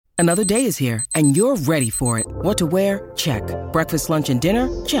Another day is here, and you're ready for it. What to wear? Check. Breakfast, lunch, and dinner?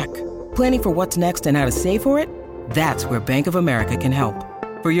 Check. Planning for what's next and how to save for it? That's where Bank of America can help.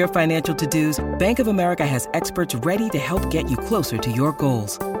 For your financial to-dos, Bank of America has experts ready to help get you closer to your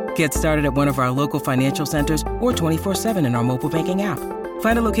goals. Get started at one of our local financial centers or 24/7 in our mobile banking app.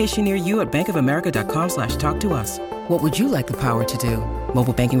 Find a location near you at bankofamerica.com/talktous. What would you like the power to do?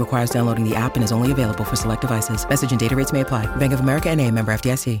 Mobile banking requires downloading the app and is only available for select devices. Message and data rates may apply. Bank of America N.A., member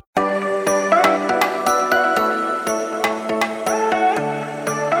FDIC.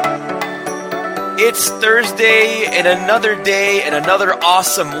 It's Thursday and another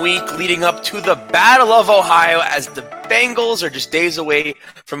awesome week leading up to the Battle of Ohio as the Bengals are just days away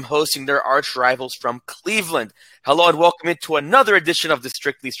from hosting their arch rivals from Cleveland. Hello and welcome into another edition of the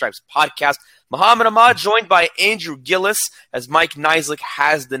Strictly Stripes podcast. Muhammad Ahmad joined by Andrew Gillis as Mike Nislik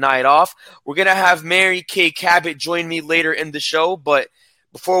has the night off. We're going to have Mary Kay Cabot join me later in the show, but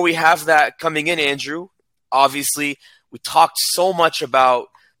before we have that coming in, Andrew, obviously we talked so much about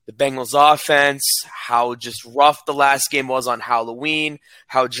the Bengals offense, how just rough the last game was on Halloween,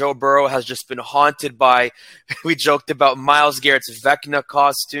 how Joe Burrow has just been haunted by, we joked about Myles Garrett's Vecna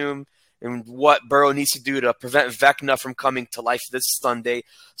costume and what Burrow needs to do to prevent Vecna from coming to life this Sunday.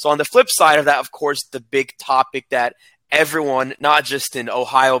 So on the flip side of that, of course, the big topic that everyone, not just in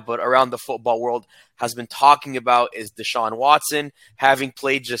Ohio, but around the football world has been talking about is Deshaun Watson having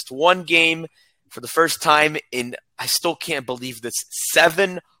played just one game for the first time in, I still can't believe this,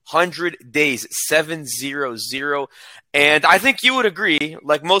 700 days, 700. And I think you would agree,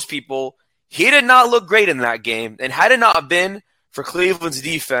 like most people, he did not look great in that game. And had it not been for Cleveland's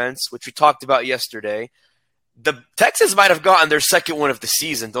defense, which we talked about yesterday, the Texans might have gotten their second win of the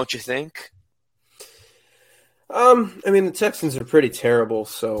season, don't you think? I mean, the Texans are pretty terrible,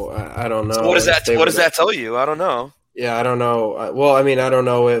 so I don't know. So what does that tell you? I don't know. Yeah, I don't know. Well, I mean, I don't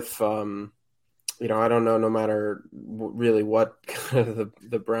know if I don't know. No matter really what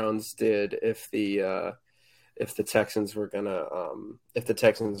the Browns did, if the Texans were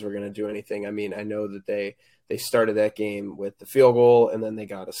gonna do anything. I mean, I know that they started that game with the field goal, and then they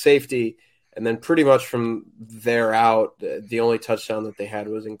got a safety, and then pretty much from there out, the only touchdown that they had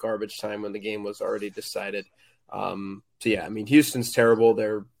was in garbage time when the game was already decided. So yeah, I mean, Houston's terrible.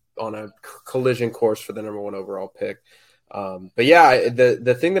 They're on a collision course for the number 1 overall pick. But yeah,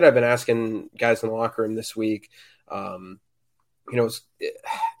 the thing that I've been asking guys in the locker room this week,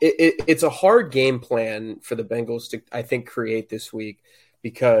 it's a hard game plan for the Bengals to, I think, create this week,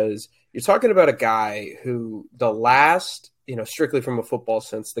 because you're talking about a guy who the last, strictly from a football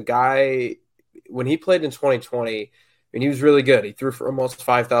sense, the guy, when he played in 2020, I mean, he was really good. He threw for almost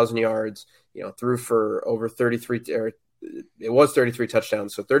 5,000 yards, threw for over 33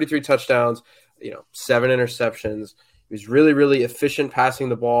 touchdowns. So 33 touchdowns, 7 interceptions. He was really, really efficient passing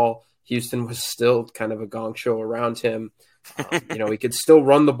the ball. Houston was still kind of a gong show around him. He could still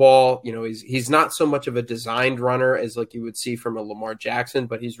run the ball. He's not so much of a designed runner as like you would see from a Lamar Jackson,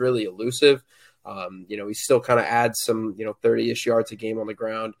 but he's really elusive. He still kind of adds some, 30-ish yards a game on the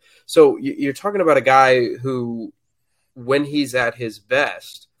ground. So you're talking about a guy who, when he's at his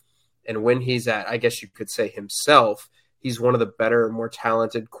best and when he's at, I guess you could say himself, he's one of the better, more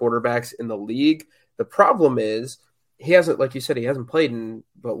talented quarterbacks in the league. The problem is, he hasn't, like you said, he hasn't played in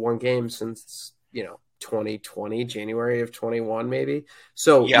but one game since, 2020, January of 21, maybe.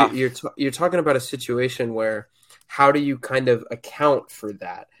 So yeah. You're talking about a situation where, how do you kind of account for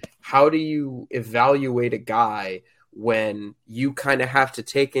that? How do you evaluate a guy when you kind of have to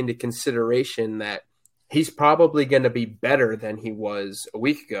take into consideration that he's probably going to be better than he was a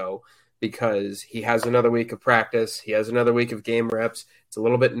week ago, because he has another week of practice. He has another week of game reps. It's a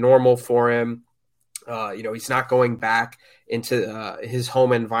little bit normal for him. He's not going back into his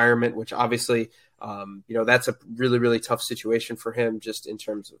home environment, which obviously, that's a really, really tough situation for him just in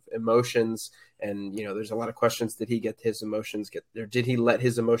terms of emotions. And, there's a lot of questions. Did he let his emotions get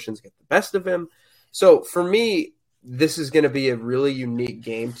the best of him? So for me, this is going to be a really unique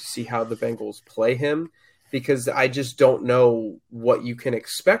game to see how the Bengals play him, because I just don't know what you can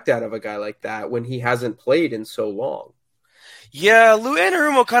expect out of a guy like that when he hasn't played in so long. Yeah, Lou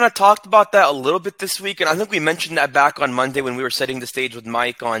Anarumo kind of talked about that a little bit this week, and I think we mentioned that back on Monday when we were setting the stage with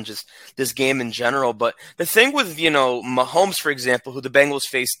Mike on just this game in general. But the thing with, Mahomes, for example, who the Bengals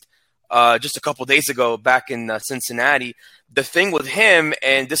faced just a couple days ago back in Cincinnati, the thing with him,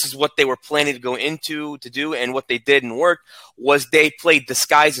 and this is what they were planning to go into to do, and what they did and worked, was they played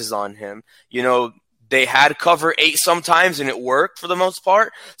disguises on him. They had cover 8 sometimes, and it worked for the most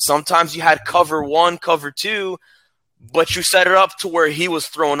part. Sometimes you had cover 1, cover 2, but you set it up to where he was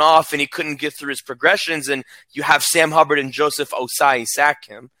thrown off and he couldn't get through his progressions, and you have Sam Hubbard and Joseph Osai sack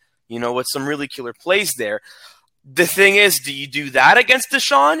him. with some really killer plays there. The thing is, do you do that against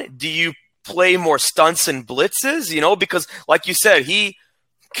Deshaun? Do you play more stunts and blitzes? Because like you said, he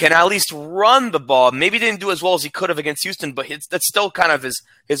can at least run the ball. Maybe didn't do as well as he could have against Houston, but that's still kind of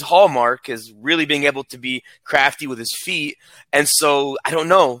his hallmark, is really being able to be crafty with his feet. And so I don't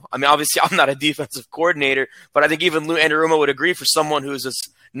know. I mean, obviously I'm not a defensive coordinator, but I think even Lou Anarumo would agree, for someone who's as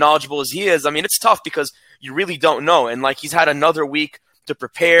knowledgeable as he is. I mean, it's tough because you really don't know. And like, he's had another week to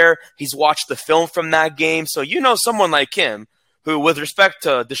prepare. He's watched the film from that game. So, someone like him, who, with respect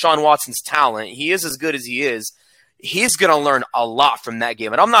to Deshaun Watson's talent, he is as good as he is. He's going to learn a lot from that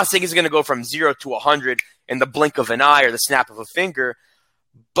game. And I'm not saying he's going to go from 0 to 100 in the blink of an eye or the snap of a finger.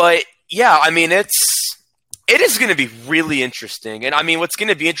 But, yeah, I mean, it is going to be really interesting. And, I mean, what's going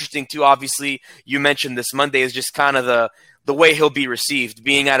to be interesting, too, obviously, you mentioned this Monday, is just kind of the way he'll be received,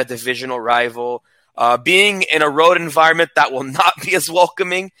 being at a divisional rival, being in a road environment that will not be as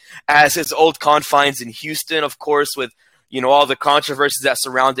welcoming as his old confines in Houston, of course, with, all the controversies that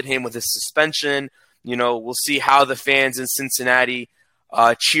surrounded him with his suspension. We'll see how the fans in Cincinnati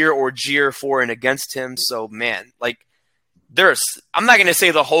cheer or jeer for and against him. So, man, like, I'm not going to say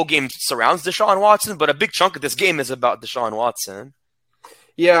the whole game surrounds Deshaun Watson, but a big chunk of this game is about Deshaun Watson.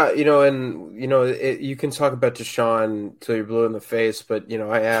 Yeah, you can talk about Deshaun till you're blue in the face, but,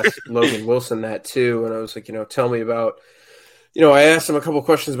 I asked Logan Wilson that too, and I was like, tell me about, I asked him a couple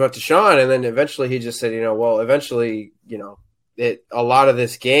questions about Deshaun, and then eventually he just said, eventually, a lot of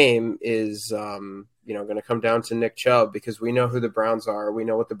this game is, going to come down to Nick Chubb, because we know who the Browns are. We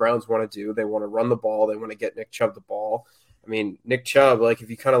know what the Browns want to do. They want to run the ball. They want to get Nick Chubb the ball. I mean, Nick Chubb, like, if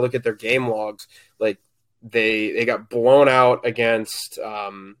you kind of look at their game logs, like, they got blown out against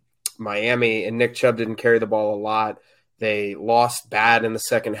Miami, and Nick Chubb didn't carry the ball a lot. They lost bad in the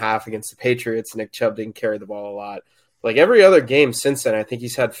second half against the Patriots. Nick Chubb didn't carry the ball a lot. Like, every other game since then, I think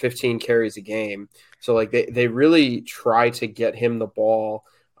he's had 15 carries a game. So, like, they really try to get him the ball.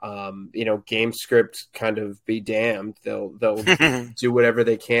 Game script kind of be damned. They'll do whatever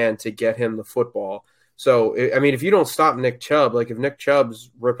they can to get him the football. So, I mean, if you don't stop Nick Chubb, like if Nick Chubb's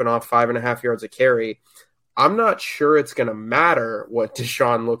ripping off 5.5 yards a carry, I'm not sure it's going to matter what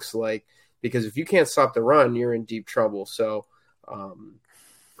Deshaun looks like, because if you can't stop the run, you're in deep trouble. So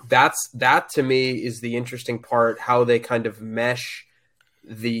that to me is the interesting part, how they kind of mesh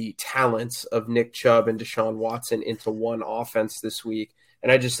the talents of Nick Chubb and Deshaun Watson into one offense this week.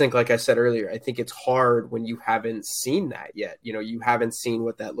 And I just think, like I said earlier, I think it's hard when you haven't seen that yet. You haven't seen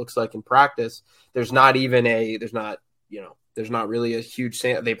what that looks like in practice. There's not really a huge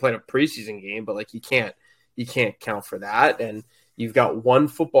sample. They played a preseason game, but like you can't count for that. And you've got one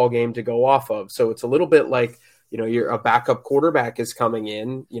football game to go off of. So it's a little bit like, you're a backup quarterback is coming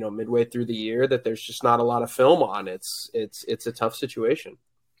in, midway through the year, that there's just not a lot of film on. It's a tough situation.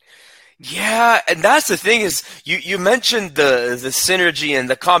 Yeah, and that's the thing, is you mentioned the synergy and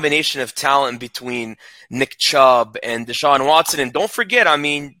the combination of talent between Nick Chubb and Deshaun Watson. And don't forget, I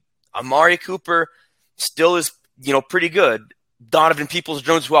mean, Amari Cooper still is, pretty good. Donovan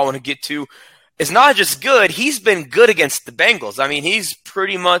Peoples-Jones, who I want to get to, is not just good. He's been good against the Bengals. I mean, he's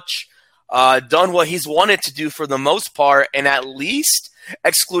pretty much done what he's wanted to do for the most part, and at least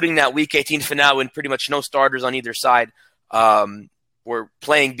excluding that Week 18 finale when pretty much no starters on either side were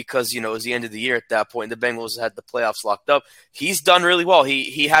playing, because, it was the end of the year at that point. The Bengals had the playoffs locked up. He's done really well.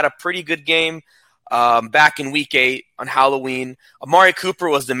 He had a pretty good game back in Week 8 on Halloween. Amari Cooper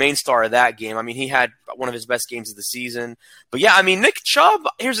was the main star of that game. I mean, he had one of his best games of the season. But, yeah, I mean, Nick Chubb,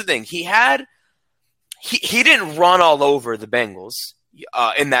 here's the thing. He didn't run all over the Bengals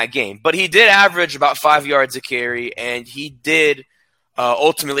in that game, but he did average about 5 yards a carry, and he did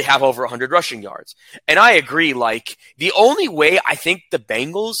ultimately have over 100 rushing yards. And I agree, like, the only way I think the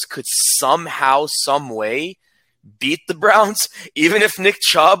Bengals could somehow, some way beat the Browns, even if Nick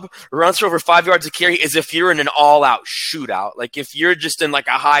Chubb runs for over 5 yards a carry, is if you're in an all-out shootout. Like, if you're just in, like,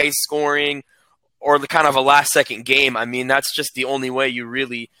 a high-scoring or the kind of a last-second game, I mean, that's just the only way you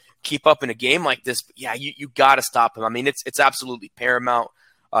really keep up in a game like this. But yeah, you got to stop him. I mean, it's absolutely paramount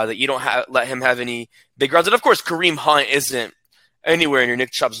that you don't let him have any big runs. And, of course, Kareem Hunt isn't anywhere near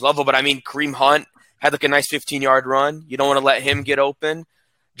Nick Chubb's level, but I mean, Kareem Hunt had like a nice 15-yard run. You don't want to let him get open.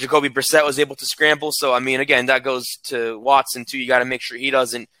 Jacoby Brissett was able to scramble. So, I mean, again, that goes to Watson, too. You got to make sure he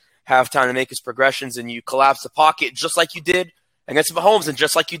doesn't have time to make his progressions, and you collapse the pocket just like you did against Mahomes and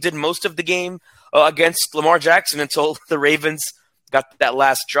just like you did most of the game against Lamar Jackson until the Ravens got that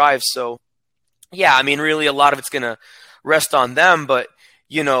last drive. So, yeah, I mean, really a lot of it's going to rest on them. But,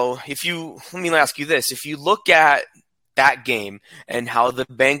 let me ask you this. If you look at that game and how the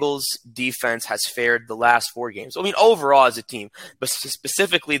Bengals defense has fared the last 4 games. I mean, overall as a team, but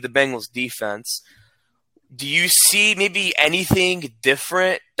specifically the Bengals defense, do you see maybe anything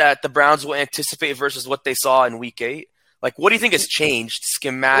different that the Browns will anticipate versus what they saw in Week 8? Like, what do you think has changed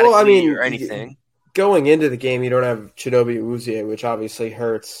schematically or anything? Going into the game, you don't have Chidobe Awuzie, which obviously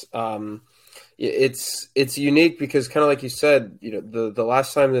hurts. It's unique because, kind of like you said, the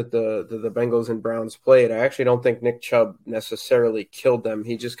last time that the Bengals and Browns played, I actually don't think Nick Chubb necessarily killed them.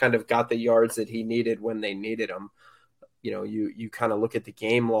 He just kind of got the yards that he needed when they needed them. You kind of look at the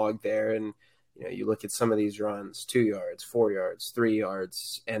game log there, and you look at some of these runs, 2 yards, 4 yards, 3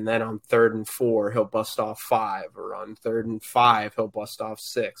 yards, and then on 3rd and 4, he'll bust off 5, or on 3rd and 5, he'll bust off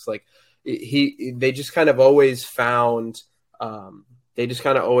 6. Like they just kind of always found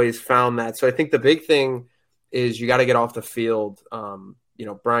that. So I think the big thing is you got to get off the field.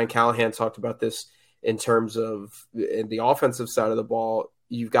 Brian Callahan talked about this in terms of the offensive side of the ball.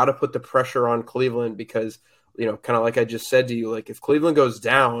 You've got to put the pressure on Cleveland because, kind of like I just said to you, like if Cleveland goes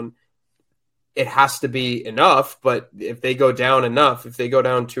down, it has to be enough. But if they go down enough, if they go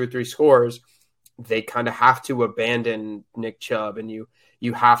down 2 or 3 scores, they kind of have to abandon Nick Chubb, and you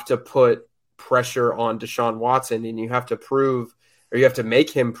have to put pressure on Deshaun Watson, and you have to make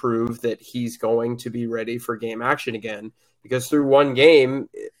him prove that he's going to be ready for game action again, because through one game,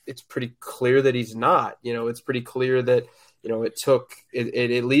 it's pretty clear that he's not. It's pretty clear that,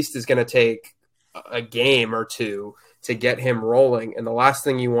 it at least is going to take a game or 2 to get him rolling. And the last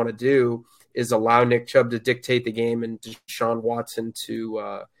thing you want to do is allow Nick Chubb to dictate the game and Deshaun Watson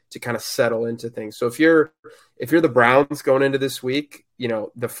to kind of settle into things. So if you're the Browns going into this week,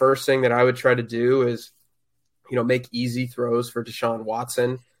 the first thing that I would try to do is, make easy throws for Deshaun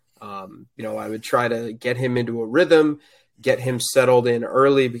Watson. I would try to get him into a rhythm, get him settled in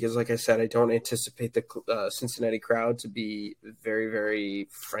early, because like I said, I don't anticipate the Cincinnati crowd to be very, very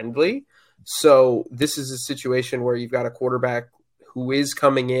friendly. So this is a situation where you've got a quarterback who is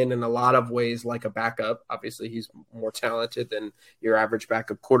coming in a lot of ways like a backup. Obviously, he's more talented than your average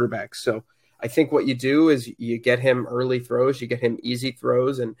backup quarterback. So I think what you do is you get him early throws, you get him easy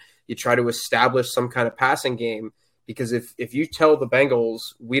throws, and you try to establish some kind of passing game. Because if you tell the Bengals,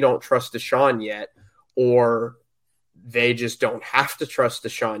 we don't trust Deshaun yet, or they just don't have to trust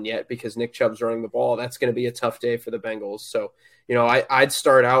Deshaun yet because Nick Chubb's running the ball, that's going to be a tough day for the Bengals. So, I'd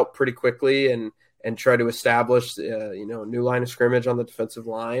start out pretty quickly and try to establish, a new line of scrimmage on the defensive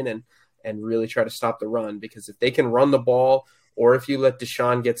line and really try to stop the run, because if they can run the ball, or if you let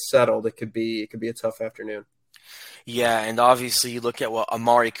Deshaun get settled, it could be a tough afternoon. Yeah, and obviously you look at what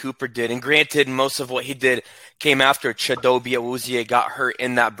Amari Cooper did, and granted, most of what he did came after Chidobe Awuzie got hurt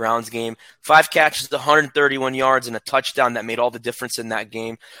in that Browns game. 5 catches, 131 yards, and a touchdown that made all the difference in that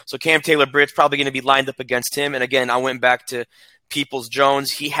game. So Cam Taylor-Britt's probably going to be lined up against him. And again, I went back to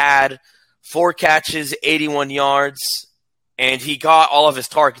Peoples-Jones. He had 4 catches, 81 yards, and he got all of his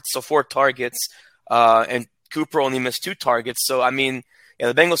targets, so 4 targets, and Cooper only missed 2 targets. So, I mean,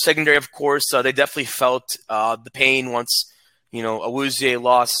 the Bengals secondary, of course, they definitely felt the pain once, Awuzie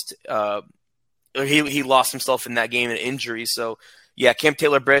lost. He lost himself in that game in injury. So, yeah, Cam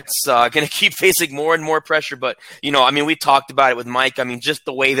Taylor-Britt's going to keep facing more and more pressure. But, we talked about it with Mike. I mean, just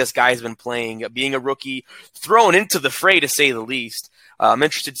the way this guy's been playing, being a rookie, thrown into the fray, to say the least. I'm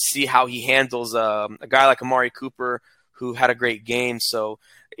interested to see how he handles a guy like Amari Cooper, who had a great game. So,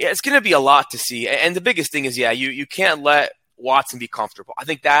 yeah, it's going to be a lot to see. And the biggest thing is, you can't let Watson be comfortable. I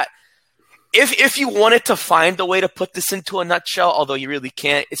think that if you wanted to find a way to put this into a nutshell, although you really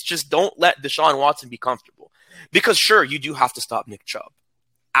can't, it's just don't let Deshaun Watson be comfortable. Because sure, you do have to stop Nick Chubb.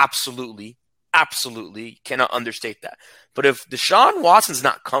 Absolutely. You cannot understate that. But if Deshaun Watson's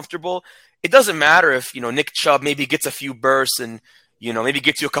not comfortable, it doesn't matter if, Nick Chubb maybe gets a few bursts and, maybe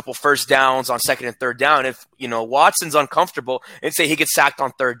gets you a couple first downs on 2nd and 3rd down. If, Watson's uncomfortable and say he gets sacked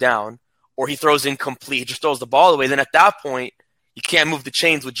on 3rd down, or he throws incomplete, just throws the ball away, then at that point, you can't move the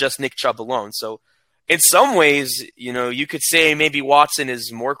chains with just Nick Chubb alone. So in some ways, you could say maybe Watson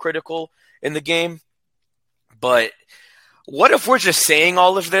is more critical in the game. But what if we're just saying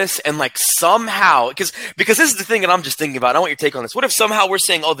all of this and somehow, because this is the thing that I'm just thinking about. I want your take on this. What if somehow we're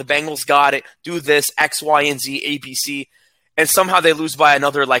saying, the Bengals got it, do this, X, Y, and Z, A, B, C, and somehow they lose by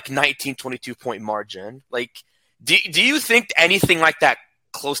another 19, 22-point margin? Do you think anything like that,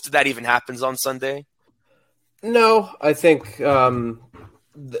 close to that, even happens on Sunday? No, I think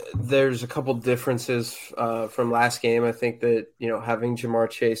there's a couple differences from last game. I think that, having Jamar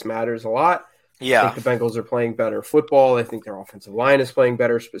Chase matters a lot. Yeah. I think the Bengals are playing better football. I think their offensive line is playing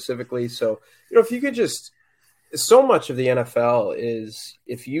better specifically. So, if you could just – so much of the NFL is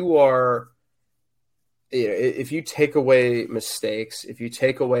if you are if you take away mistakes, if you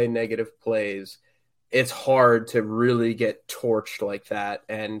take away negative plays, it's hard to really get torched like that.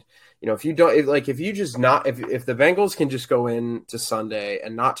 And, if you don't, if the Bengals can just go in to Sunday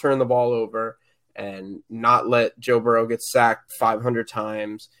and not turn the ball over and not let Joe Burrow get sacked 500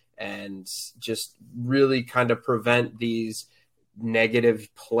 times and just really kind of prevent these negative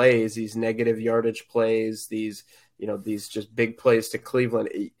plays, these negative yardage plays, these just big plays to Cleveland.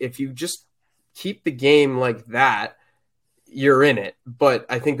 If you just keep the game like that, you're in it. But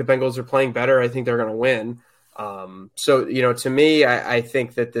I think the Bengals are playing better. I think they're going to win. So, to me, I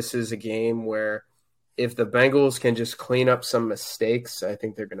think that this is a game where if the Bengals can just clean up some mistakes, I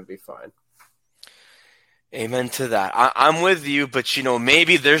think they're going to be fine. Amen to that. I'm with you, but,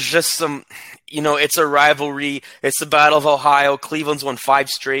 maybe there's just some, it's a rivalry. It's the Battle of Ohio. Cleveland's won 5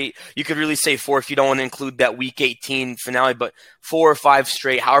 straight. You could really say 4 if you don't want to include that Week 18 finale, but 4 or 5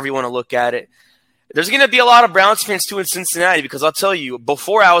 straight, however you want to look at it. There's going to be a lot of Browns fans, too, in Cincinnati, because I'll tell you,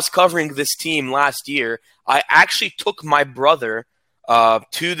 before I was covering this team last year, I actually took my brother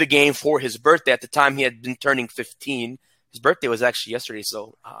to the game for his birthday. At the time, he had been turning 15. His birthday was actually yesterday,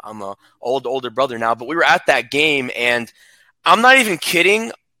 so I'm an older brother now. But we were at that game, and I'm not even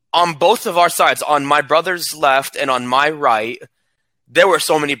kidding. On both of our sides, on my brother's left and on my right, there were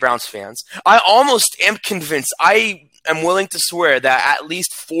so many Browns fans. I almost am convinced, I am willing to swear that at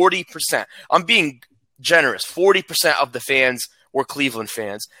least 40%, I'm being generous, 40% of the fans were Cleveland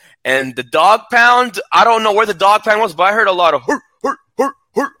fans. And the dog pound, I don't know where the dog pound was, but I heard a lot of hurt, hurt, hurt,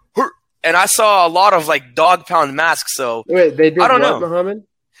 hurt, hurt. And I saw a lot of dog pound masks. So wait, they did I don't what, know. Muhammad?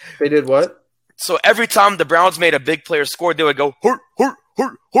 They did what? So every time the Browns made a big player score, they would go hurt, hurt,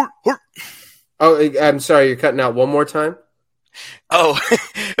 hurt, hurt, hurt. Oh, I'm sorry, you're cutting out one more time? Oh,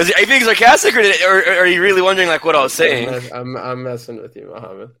 are you being sarcastic, or are you really wondering what I was saying? I'm messing with you,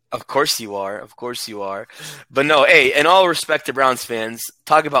 Muhammad. Of course you are. Of course you are. But no, hey, in all respect to Browns fans,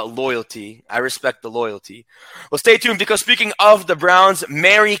 talk about loyalty. I respect the loyalty. Well, stay tuned, because speaking of the Browns,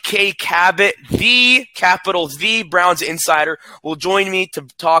 Mary Kay Cabot, the Browns insider, will join me to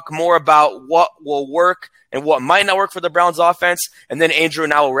talk more about what will work and what might not work for the Browns offense. And then Andrew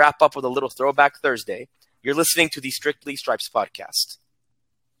and I will wrap up with a little Throwback Thursday. You're listening to the Strictly Stripes podcast.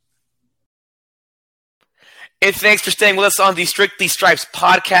 And thanks for staying with us on the Strictly Stripes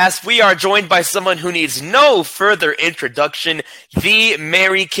podcast. We are joined by someone who needs no further introduction, the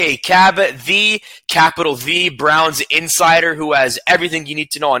Mary Kay Cabot, the capital V Browns insider, who has everything you need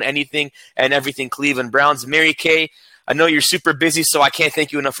to know on anything and everything Cleveland Browns. Mary Kay, I know you're super busy, so I can't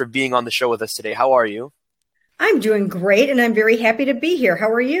thank you enough for being on the show with us today. How are you? I'm doing great, and I'm very happy to be here. How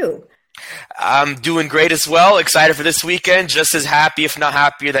are you? I'm doing great as well. Excited for this weekend. Just as happy, if not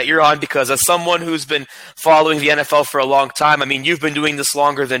happier, that you're on, because as someone who's been following the NFL for a long time, I mean, you've been doing this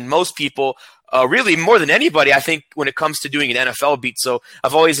longer than most people, really more than anybody, I think, when it comes to doing an NFL beat. So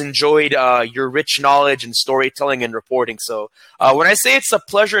I've always enjoyed your rich knowledge and storytelling and reporting. So when I say it's a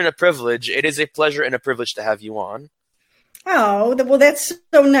pleasure and a privilege, it is a pleasure and a privilege to have you on. Oh, well, that's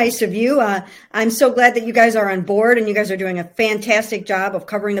so nice of you. I'm so glad that you guys are on board, and you guys are doing a fantastic job of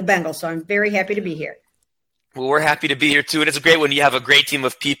covering the Bengals. So I'm very happy to be here. Well, we're happy to be here too. And it's great when you have a great team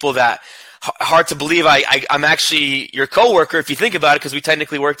of people that hard to believe I'm actually your coworker, if you think about it, because we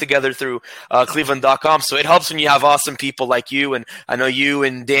technically work together through Cleveland.com. So it helps when you have awesome people like you. And I know you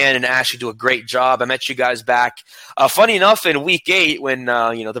and Dan and Ashley do a great job. I met you guys back, funny enough, in Week 8 when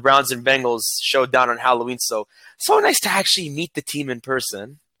the Browns and Bengals showed down on Halloween. So nice to actually meet the team in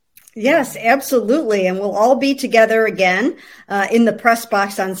person. Yes, absolutely. And we'll all be together again in the press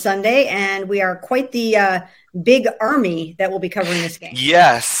box on Sunday. And we are quite the big army that will be covering this game.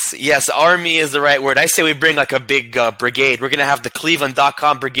 Yes. Army is the right word. I say we bring a big brigade. We're going to have the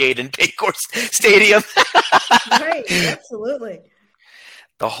Cleveland.com brigade in Paycor Stadium. Right. Absolutely.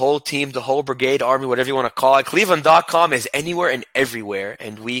 The whole team, the whole brigade, army, whatever you want to call it. Cleveland.com is anywhere and everywhere,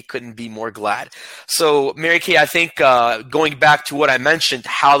 and we couldn't be more glad. So, Mary Kay, I think going back to what I mentioned,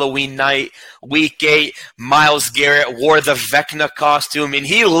 Halloween night, Week 8, Myles Garrett wore the Vecna costume, and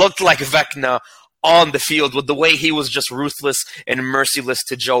he looked like Vecna on the field with the way he was just ruthless and merciless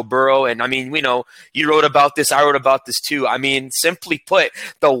to Joe Burrow. And I mean, we know you wrote about this. I wrote about this too. I mean, simply put,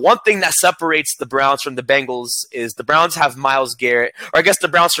 the one thing that separates the Browns from the Bengals is the Browns have Myles Garrett, or I guess the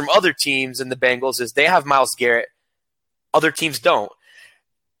Browns from other teams and the Bengals is they have Myles Garrett. Other teams don't.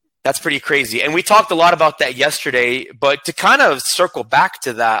 That's pretty crazy. And we talked a lot about that yesterday, but to kind of circle back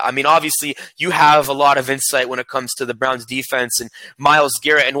to that, I mean, obviously you have a lot of insight when it comes to the Browns defense and Myles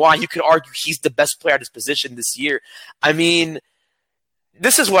Garrett and why you could argue he's the best player at his position this year. I mean,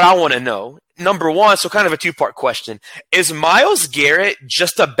 this is what I want to know. Number one, so kind of a two-part question. Is Myles Garrett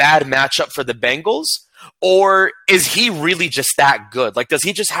just a bad matchup for the Bengals? Or is he really just that good? Like, does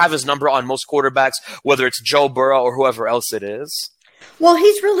he just have his number on most quarterbacks, whether it's Joe Burrow or whoever else it is? Well,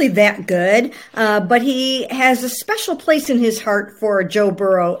 he's really that good, but he has a special place in his heart for Joe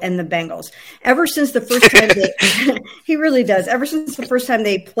Burrow and the Bengals. Ever since the first time he really does. Ever since the first time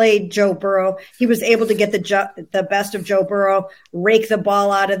they played Joe Burrow, he was able to get the best of Joe Burrow, rake the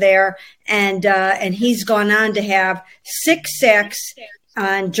ball out of there, and he's gone on to have 6 sacks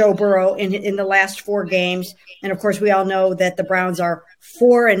on Joe Burrow in the last 4 games. And of course, we all know that the Browns are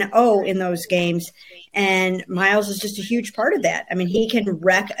 4-0 in those games. And Miles is just a huge part of that. I mean, he can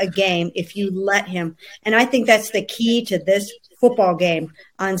wreck a game if you let him. And I think that's the key to this football game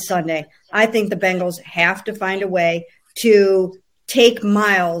on Sunday. I think the Bengals have to find a way to take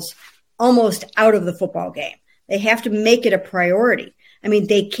Miles almost out of the football game. They have to make it a priority. I mean,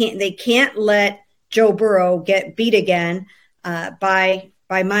 they can't let Joe Burrow get beat again by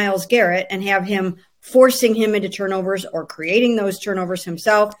Myles Garrett and have him forcing him into turnovers or creating those turnovers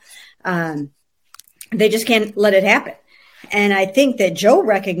himself. They just can't let it happen. And I think that Joe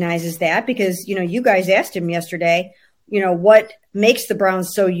recognizes that because, you guys asked him yesterday, what makes the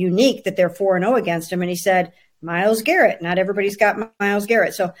Browns so unique that they're 4-0 against him. And he said, Myles Garrett. Not everybody's got Myles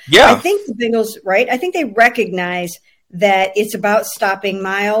Garrett. So yeah. I think the Bengals, right? I think they recognize that it's about stopping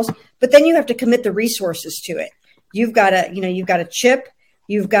Myles, but then you have to commit the resources to it. You've got to chip,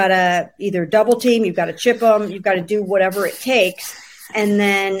 you've got to either double team, you've got to chip them, you've got to do whatever it takes. And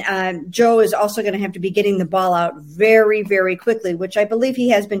then Joe is also going to have to be getting the ball out very, very quickly, which I believe he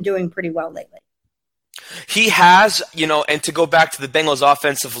has been doing pretty well lately. He has, and to go back to the Bengals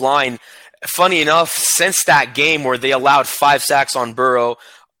offensive line, funny enough, since that game where they allowed 5 sacks on Burrow,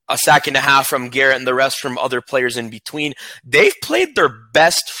 a sack and a half from Garrett and the rest from other players in between, they've played their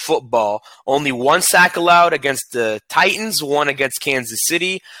best football. Only 1 sack allowed against the Titans, 1 against Kansas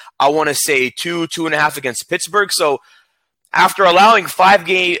City. I want to say 2.5 against Pittsburgh. So after allowing 5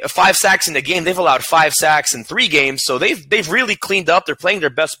 sacks in the game, they've allowed 5 sacks in 3 games. So they've really cleaned up. They're playing their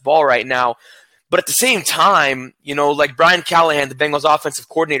best ball right now. But at the same time, like Brian Callahan, the Bengals offensive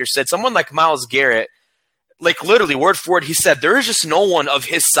coordinator, said, someone like Myles Garrett, like literally word for word, he said, there is just no one of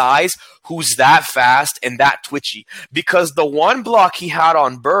his size who's that fast and that twitchy. Because the one block he had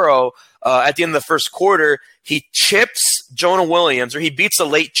on Burrow at the end of the first quarter, he chips Jonah Williams, or he beats a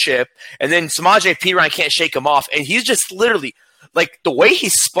late chip, and then Samaje Perine can't shake him off. And he's just literally, like, the way he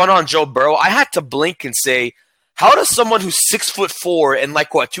spun on Joe Burrow, I had to blink and say, how does someone who's 6'4" and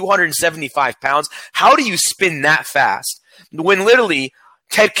 275 pounds, how do you spin that fast? When literally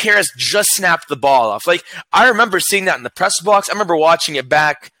Ted Karras just snapped the ball off. Like, I remember seeing that in the press box. I remember watching it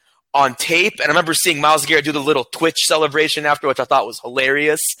back on tape, and I remember seeing Myles Garrett do the little Twitch celebration after, which I thought was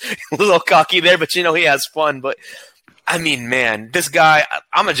hilarious. A little cocky there, but he has fun. But, I mean, man, this guy,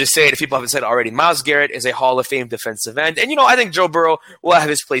 I'm going to just say it if people haven't said it already, Myles Garrett is a Hall of Fame defensive end. And, I think Joe Burrow will have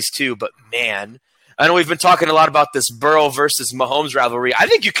his place too, but, man, I know we've been talking a lot about this Burrow versus Mahomes rivalry. I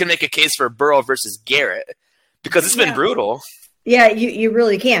think you can make a case for Burrow versus Garrett because it's been brutal. Yeah, you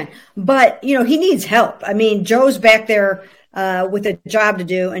really can. But, he needs help. I mean, Joe's back there with a job to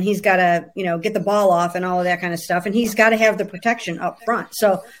do, and he's got to, get the ball off and all of that kind of stuff. And he's got to have the protection up front.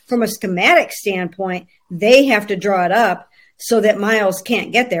 So from a schematic standpoint, they have to draw it up so that Myles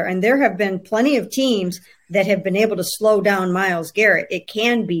can't get there. And there have been plenty of teams that have been able to slow down Myles Garrett. It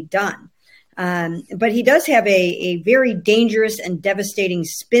can be done. But he does have a very dangerous and devastating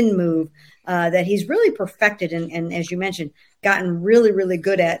spin move that he's really perfected and as you mentioned, gotten really, really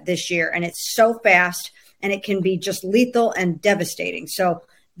good at this year. And it's so fast and it can be just lethal and devastating. So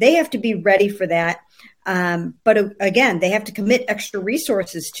they have to be ready for that. But again, they have to commit extra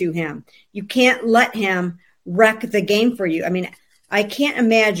resources to him. You can't let him wreck the game for you. I mean, I can't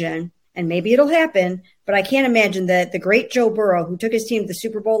imagine, and maybe it'll happen, but I can't imagine that the great Joe Burrow, who took his team to the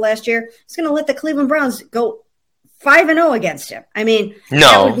Super Bowl last year, is going to let the Cleveland Browns go 5-0 against him. I mean,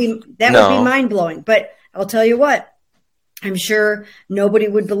 that would be mind-blowing. But I'll tell you what, I'm sure nobody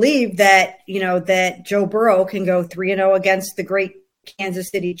would believe that, that Joe Burrow can go 3-0 against the great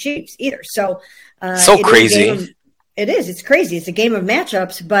Kansas City Chiefs either. So crazy. It is. It's crazy. It's a game of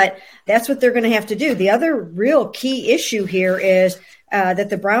matchups, but that's what they're going to have to do. The other real key issue here is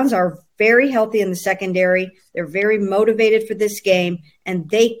that the Browns are very healthy in the secondary. They're very motivated for this game, and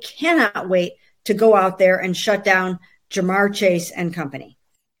they cannot wait to go out there and shut down Jamar Chase and company.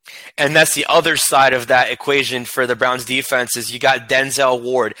 And that's the other side of that equation for the Browns defense is you got Denzel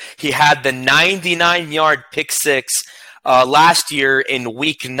Ward. He had the 99-yard pick six last year in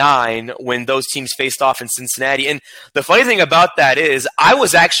week 9 when those teams faced off in Cincinnati. And the funny thing about that is I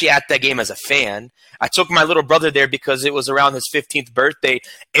was actually at that game as a fan. I took my little brother there because it was around his 15th birthday,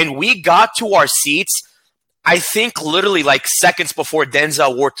 and we got to our seats I think literally like seconds before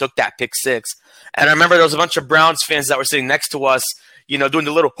Denzel Ward took that pick six. And I remember there was a bunch of Browns fans that were sitting next to us, doing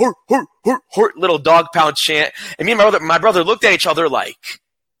the little hurt, hurt, hurt, hurt little dog pound chant. And me and my brother looked at each other like,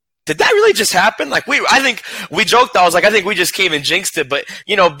 did that really just happen? Like I think we joked. I was like, I think we just came and jinxed it. But,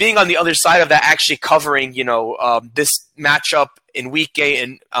 being on the other side of that, actually covering, this matchup in week 8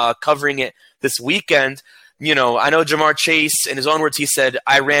 and covering it this weekend, I know Jamar Chase, in his own words, he said,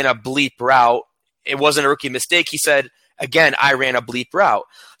 I ran a bleep route. It wasn't a rookie mistake. He said, again, I ran a bleep route.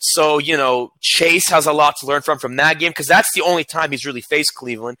 So, Chase has a lot to learn from that game because that's the only time he's really faced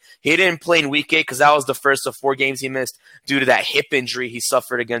Cleveland. He didn't play in week 8 because that was the first of 4 games he missed due to that hip injury he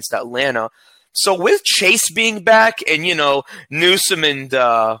suffered against Atlanta. So with Chase being back and, Newsome and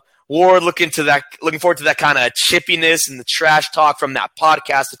Ward looking forward to that kind of chippiness and the trash talk from that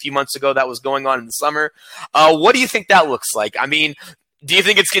podcast a few months ago that was going on in the summer, what do you think that looks like? I mean, do you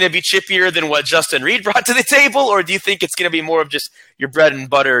think it's going to be chippier than what Justin Reed brought to the table, or do you think it's going to be more of just your bread and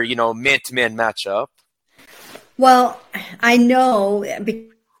butter, man-to-man matchup? Well, I know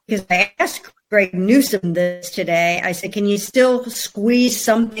because I asked Greg Newsome this today. I said, can you still squeeze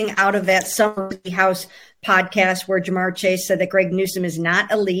something out of that Summer House podcast where Jamar Chase said that Greg Newsome is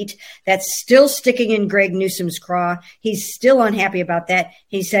not elite? That's still sticking in Greg Newsome's craw. He's still unhappy about that.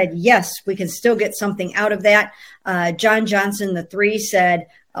 He said, yes, we can still get something out of that. John Johnson, the 3, said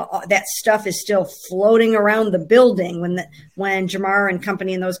that stuff is still floating around the building when Jamar and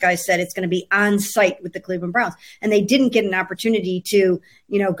company and those guys said it's going to be on site with the Cleveland Browns. And they didn't get an opportunity to,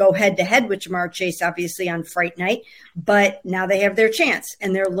 go head to head with Jamar Chase, obviously on Fright night, but now they have their chance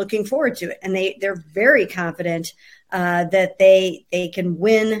and they're looking forward to it. And they're very confident that they can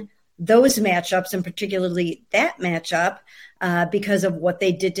win those matchups, and particularly that matchup because of what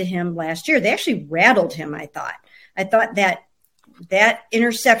they did to him last year. They actually rattled him, I thought that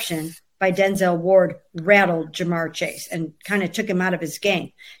interception by Denzel Ward rattled Jamar Chase and kind of took him out of his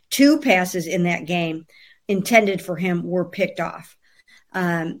game. 2 passes in that game intended for him were picked off.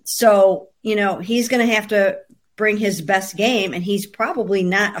 So, he's going to have to bring his best game, and he's probably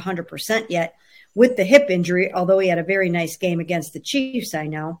not 100% yet with the hip injury, although he had a very nice game against the Chiefs, I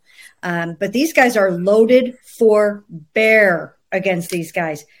know. But these guys are loaded for bear against these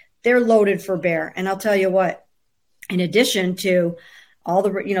guys. They're loaded for bear. And I'll tell you what, in addition to all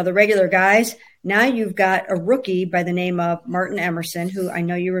the, the regular guys, now you've got a rookie by the name of Martin Emerson, who I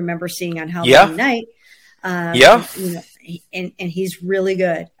know you remember seeing on Halloween night. And he's really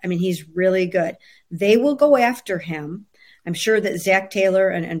good. I mean, he's really good. They will go after him. I'm sure that Zach Taylor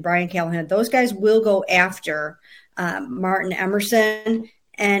and Brian Callahan, those guys will go after Martin Emerson.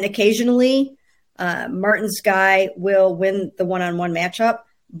 And occasionally Martin's guy will win the one-on-one matchup.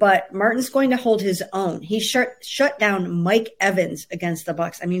 But Martin's going to hold his own. He shut down Mike Evans against the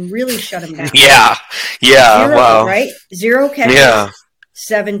Bucs. I mean, really shut him down. Yeah. 0, wow. Right? 0 catches,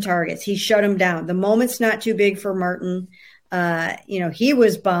 7 targets. He shut him down. The moment's not too big for Martin. He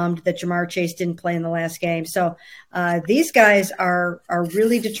was bummed that Jamar Chase didn't play in the last game. So these guys are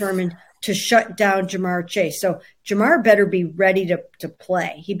really determined to shut down Jamar Chase. So Jamar better be ready to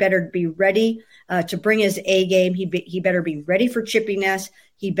play. He better be ready to bring his A game. He better be ready for chippiness.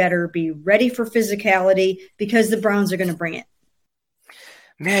 He better be ready for physicality because the Browns are going to bring it.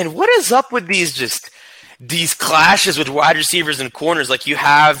 Man, what is up with these clashes with wide receivers and corners? Like you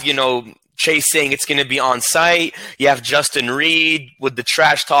have, Chase saying it's going to be on site. You have Justin Reed with the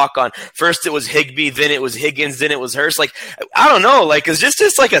trash talk on first it was Higbee, then it was Higgins, then it was Hurst. Like, I don't know. Like, is this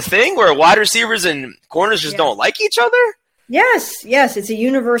just like a thing where wide receivers and corners just don't like each other? Yes. It's a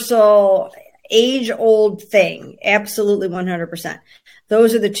universal age-old thing. Absolutely 100%.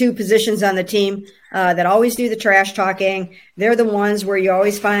 Those are the 2 positions on the team that always do the trash talking. They're the ones where you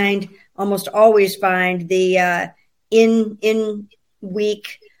almost always find the in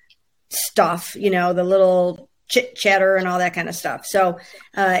week stuff, the little chit chatter and all that kind of stuff. So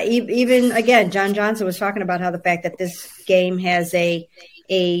even again, John Johnson was talking about how the fact that this game has a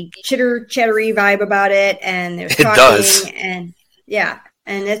chattery vibe about it, and there's talking, does.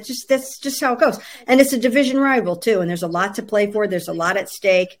 and that's just how it goes. And it's a division rival too, and there's a lot to play for. There's a lot at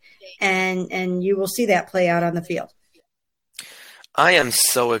stake, and you will see that play out on the field. I am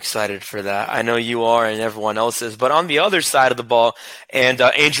so excited for that. I know you are and everyone else is. But on the other side of the ball, and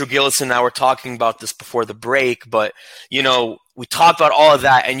Andrew Gillis and I were talking about this before the break, but, we talked about all of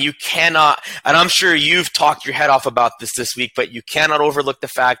that, and you cannot – and I'm sure you've talked your head off about this week, but you cannot overlook the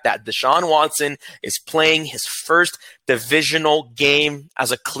fact that Deshaun Watson is playing his first divisional game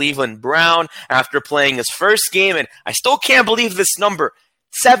as a Cleveland Brown after playing his first game, and I still can't believe this number –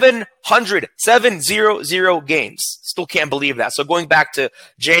 700 games. Still can't believe that. So going back to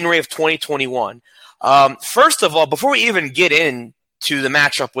January of 2021, First of all, before we even get into the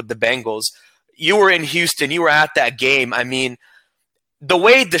matchup with the Bengals, you were in Houston. You were at that game. I mean, the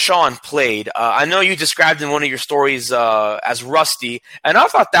way Deshaun played, I know you described in one of your stories as rusty, and I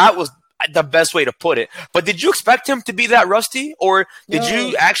thought that was the best way to put it. But did you expect him to be that rusty, or did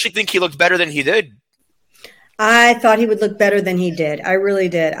you actually think he looked better than he did? I thought he would look better than he did. I really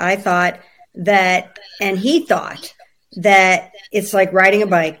did. I thought that, and he thought that it's like riding a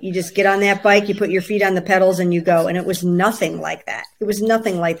bike. You just get on that bike, you put your feet on the pedals, and you go. And it was nothing like that. It was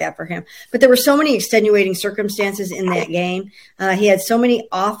nothing like that for him. But there were so many extenuating circumstances in that game. He had so many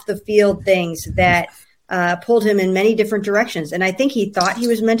off-the-field things that pulled him in many different directions. And I think he thought he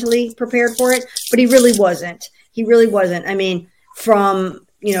was mentally prepared for it, but he really wasn't. He really wasn't. I mean, from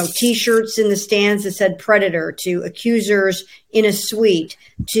T-shirts in the stands that said Predator, to accusers in a suite,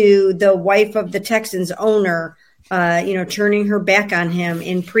 to the wife of the Texans owner, turning her back on him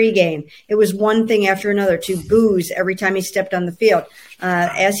in pregame. It was one thing after another, to boos every time he stepped on the field.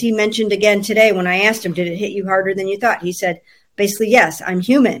 As he mentioned again today, when I asked him, did it hit you harder than you thought? He said, basically, yes, I'm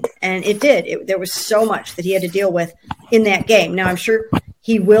human. And it did. There was so much that he had to deal with in that game. Now, I'm sure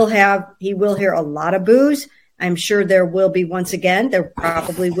he will hear a lot of boos. I'm sure there will be, once again, there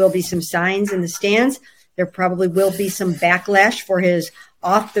probably will be some signs in the stands. There probably will be some backlash for his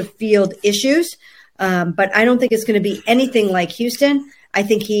off-the-field issues. But I don't think it's going to be anything like Houston. I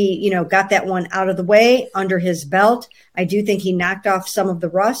think he, got that one out of the way under his belt. I do think he knocked off some of the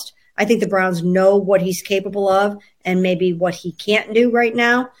rust. I think the Browns know what he's capable of and maybe what he can't do right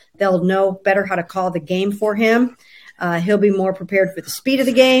now. They'll know better how to call the game for him. He'll be more prepared for the speed of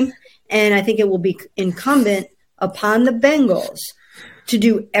the game. And I think it will be incumbent upon the Bengals to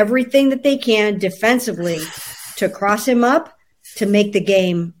do everything that they can defensively to cross him up, to make the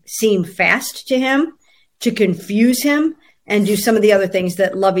game seem fast to him, to confuse him, and do some of the other things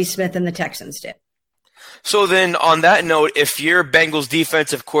that Lovie Smith and the Texans did. So then on that note, if you're Bengals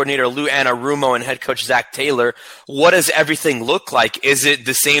defensive coordinator Lou Anarumo and head coach Zach Taylor, what does everything look like? Is it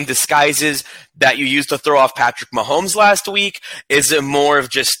the same disguises that you used to throw off Patrick Mahomes last week? Is it more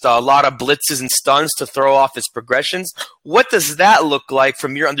of just a lot of blitzes and stuns to throw off his progressions? What does that look like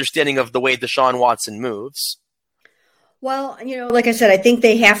from your understanding of the way Deshaun Watson moves? Well, like I said, I think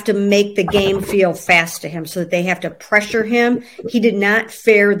they have to make the game feel fast to him, so that they have to pressure him. He did not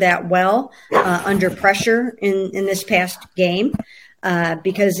fare that well under pressure in this past game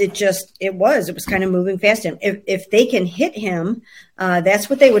because it was kind of moving fast to him. If they can hit him, that's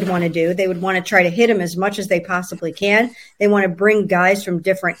what they would want to do. They would want to try to hit him as much as they possibly can. They want to bring guys from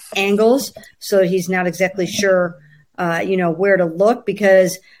different angles so that he's not exactly sure, where to look,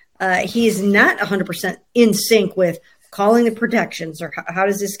 because he's not 100% in sync with calling the protections, or how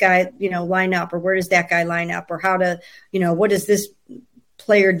does this guy, line up, or where does that guy line up, or how to, what does this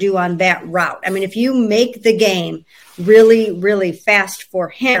player do on that route? I mean, if you make the game really, really fast for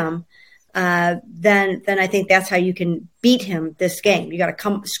him, then I think that's how you can beat him this game. You got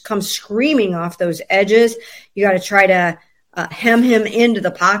to come screaming off those edges. You got to try to hem him into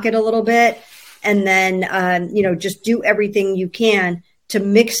the pocket a little bit, and then just do everything you can to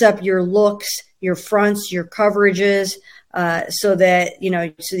mix up your looks, your fronts, your coverages, so that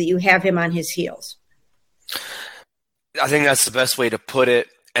you have him on his heels. I think that's the best way to put it.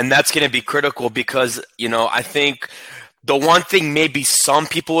 And that's going to be critical because, I think the one thing maybe some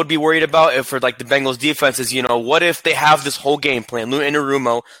people would be worried about if for like the Bengals defense is, what if they have this whole game plan? Lou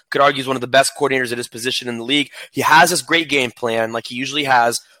Anarumo could argue is one of the best coordinators at his position in the league. He has this great game plan like he usually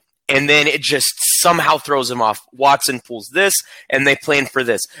has. And then it just somehow throws him off. Watson pulls this, and they plan for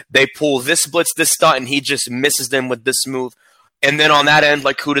this. They pull this blitz, this stunt, and he just misses them with this move. And then on that end,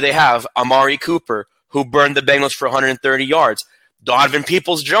 who do they have? Amari Cooper, who burned the Bengals for 130 yards. Donovan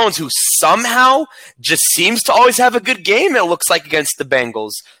Peoples-Jones, who somehow just seems to always have a good game, it looks like, against the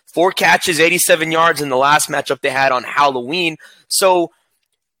Bengals. 4 catches, 87 yards in the last matchup they had on Halloween. So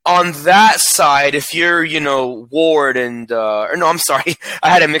on that side, if you're, Ward and, I'm sorry, I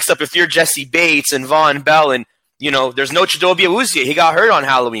had it mixed up. If you're Jesse Bates and Von Bell and, there's no Chidobe Awuzie, he got hurt on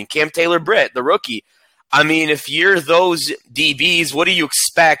Halloween. Cam Taylor-Britt, the rookie. I mean, if you're those DBs, what do you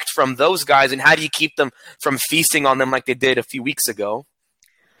expect from those guys, and how do you keep them from feasting on them like they did a few weeks ago?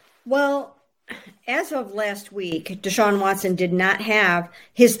 Well, as of last week, Deshaun Watson did not have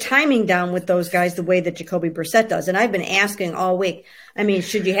his timing down with those guys the way that Jacoby Brissett does. And I've been asking all week,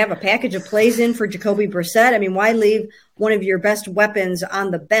 should you have a package of plays in for Jacoby Brissett? Why leave one of your best weapons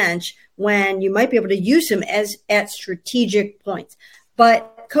on the bench when you might be able to use him at strategic points?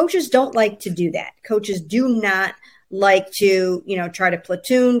 But coaches don't like to do that. Coaches do not like to, try to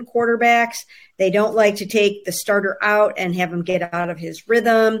platoon quarterbacks. They don't like to take the starter out and have him get out of his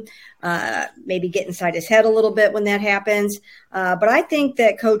rhythm, maybe get inside his head a little bit when that happens. But I think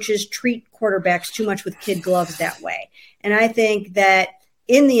that coaches treat quarterbacks too much with kid gloves that way. And I think that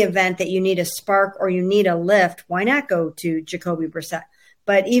in the event that you need a spark or you need a lift, why not go to Jacoby Brissett?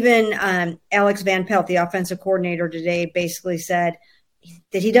 But even Alex Van Pelt, the offensive coordinator today, basically said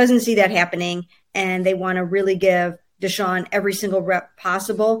that he doesn't see that happening, and they want to really give Deshaun every single rep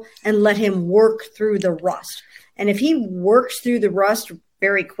possible and let him work through the rust. And if he works through the rust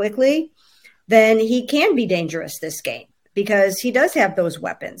very quickly, then he can be dangerous this game because he does have those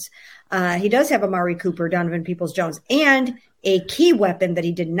weapons. He does have Amari Cooper, Donovan Peoples-Jones, and a key weapon that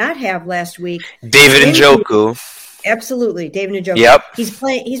he did not have last week. David Njoku. Absolutely, David Njoku. Yep. He's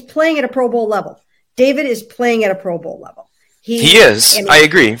playing at a Pro Bowl level. David is playing at a Pro Bowl level. He is. I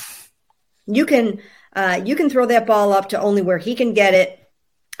agree. You can throw that ball up to only where he can get it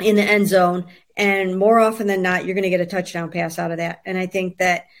in the end zone, and more often than not, you're going to get a touchdown pass out of that. And I think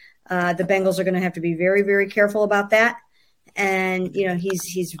that the Bengals are going to have to be very, very careful about that. And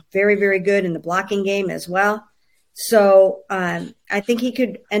he's very, very good in the blocking game as well. So I think he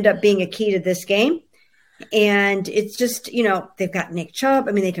could end up being a key to this game. And it's just, they've got Nick Chubb.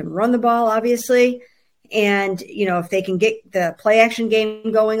 I mean, they can run the ball, obviously. And, if they can get the play action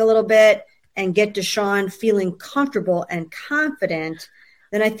game going a little bit and get Deshaun feeling comfortable and confident,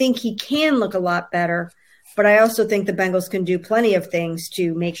 then I think he can look a lot better. But I also think the Bengals can do plenty of things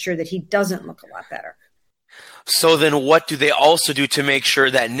to make sure that he doesn't look a lot better. So then what do they also do to make sure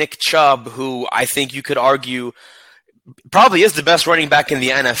that Nick Chubb, who I think you could argue probably is the best running back in the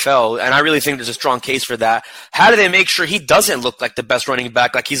NFL, and I really think there's a strong case for that, how do they make sure he doesn't look like the best running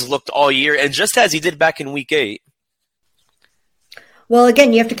back like he's looked all year, and just as he did back in Week 8? Well,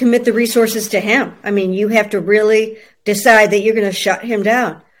 again, you have to commit the resources to him. I mean, you have to really decide that you're going to shut him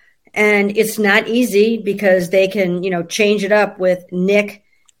down. And it's not easy because they can, change it up with Nick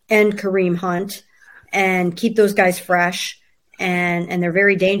and Kareem Hunt and keep those guys fresh, and they're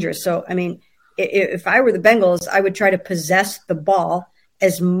very dangerous. So, I mean, if I were the Bengals, I would try to possess the ball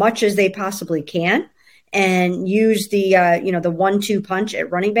as much as they possibly can and use the 1-2 punch at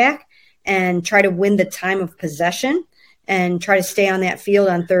running back and try to win the time of possession and try to stay on that field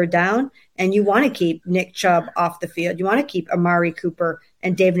on third down. And you want to keep Nick Chubb off the field. You want to keep Amari Cooper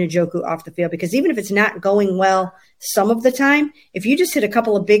and David Njoku off the field, because even if it's not going well some of the time, if you just hit a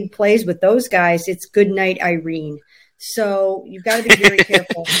couple of big plays with those guys, it's good night, Irene. So you've got to be very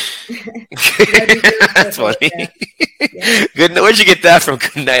careful. That's funny. Yeah. Good. Where'd you get that from?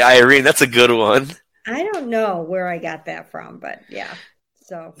 Good night, Irene. That's a good one. I don't know where I got that from, but yeah.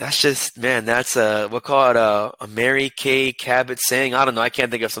 So that's just, man, that's we'll call it a Mary Kay Cabot saying. I don't know. I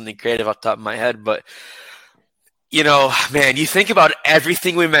can't think of something creative off the top of my head, but man, you think about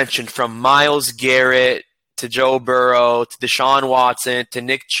everything we mentioned, from Myles Garrett to Joe Burrow to Deshaun Watson to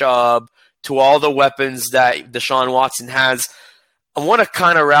Nick Chubb to all the weapons that Deshaun Watson has. I want to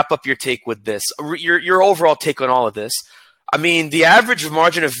kind of wrap up your take with this, your overall take on all of this. I mean, the average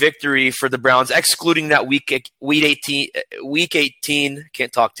margin of victory for the Browns, excluding that week 18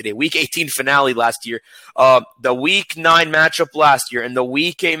 finale last year, the week 9 matchup last year, and the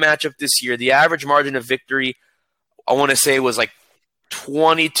week 8 matchup this year, the average margin of victory, I want to say, was like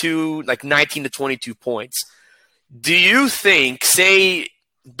 19 to 22 points. Do you think, say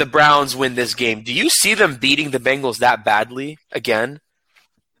the Browns win this game, do you see them beating the Bengals that badly again?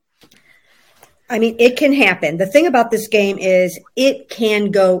 I mean, it can happen. The thing about this game is it can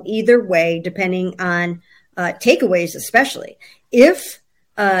go either way, depending on takeaways, especially. If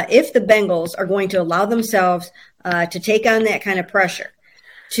the Bengals are going to allow themselves to take on that kind of pressure,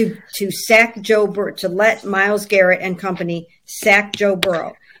 to sack Joe Burrow, to let Myles Garrett and company sack Joe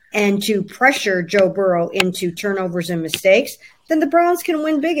Burrow, and to pressure Joe Burrow into turnovers and mistakes, then the Browns can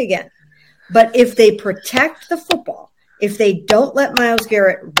win big again. But if they protect the football, if they don't let Myles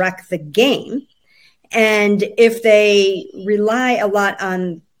Garrett wreck the game, and if they rely a lot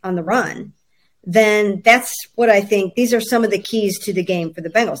on the run, then that's what I think. These are some of the keys to the game for the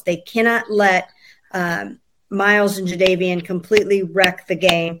Bengals. They cannot let Myles and Jadeveon completely wreck the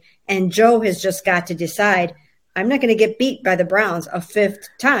game. And Joe has just got to decide, I'm not going to get beat by the Browns a 5th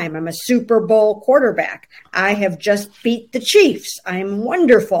time. I'm a Super Bowl quarterback. I have just beat the Chiefs. I'm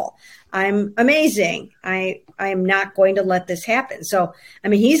wonderful. I'm amazing. I am not going to let this happen. So, I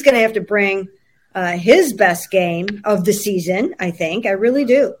mean, he's going to have to bring his best game of the season, I think. I really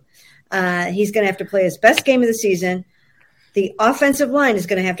do. He's going to have to play his best game of the season. The offensive line is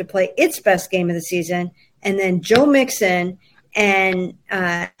going to have to play its best game of the season. And then Joe Mixon and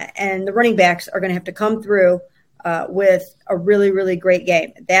the running backs are going to have to come through with a really, really great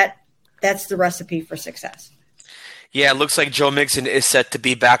game. That's the recipe for success. Yeah, it looks like Joe Mixon is set to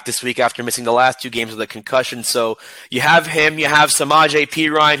be back this week after missing the last 2 games with a concussion. So you have him, you have Samaje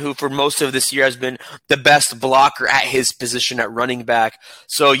Perine, who for most of this year has been the best blocker at his position at running back.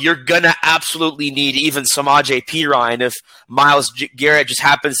 So you're going to absolutely need even Samaje Perine if Myles Garrett just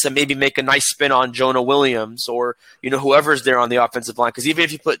happens to maybe make a nice spin on Jonah Williams or, whoever's there on the offensive line. Because even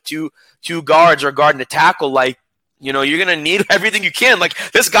if you put two guards or a guard and a tackle, like, you're going to need everything you can. Like,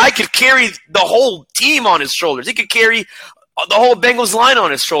 this guy could carry the whole team on his shoulders. He could carry the whole Bengals line on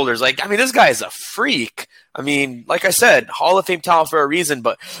his shoulders. This guy is a freak. Like I said, Hall of Fame talent for a reason.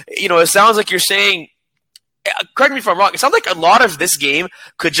 But, it sounds like you're saying, correct me if I'm wrong, it sounds like a lot of this game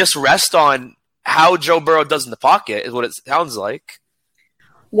could just rest on how Joe Burrow does in the pocket is what it sounds like.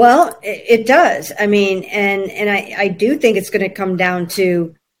 Well, it does. And I do think it's going to come down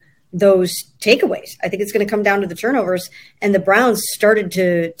to those takeaways. I think it's going to come down to the turnovers, and the Browns started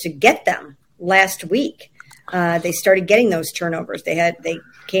to get them last week. They started getting those turnovers. They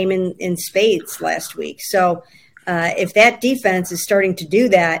came in spades last week. So if that defense is starting to do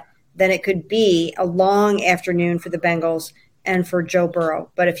that, then it could be a long afternoon for the Bengals and for Joe Burrow.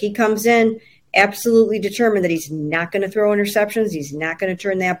 But if he comes in absolutely determined that he's not going to throw interceptions, he's not going to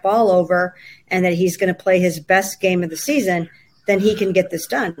turn that ball over, and that he's going to play his best game of the season, then he can get this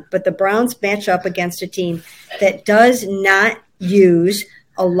done. But the Browns match up against a team that does not use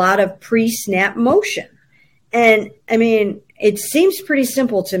a lot of pre-snap motion. And, it seems pretty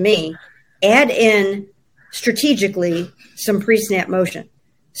simple to me. Add in strategically some pre-snap motion,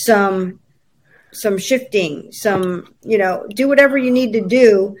 some shifting, do whatever you need to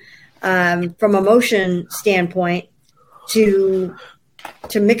do from a motion standpoint to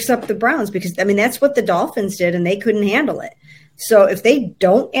mix up the Browns, because, that's what the Dolphins did, and they couldn't handle it. So if they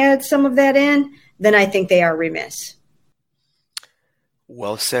don't add some of that in, then I think they are remiss.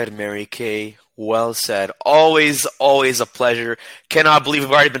 Well said, Mary Kay. Well said. Always, always a pleasure. Cannot believe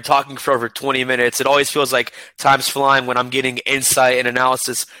we've already been talking for over 20 minutes. It always feels like time's flying when I'm getting insight and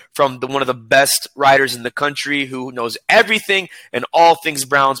analysis from one of the best writers in the country who knows everything and all things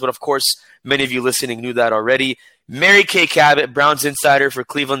Browns. But, of course, many of you listening knew that already. Mary Kay Cabot, Browns insider for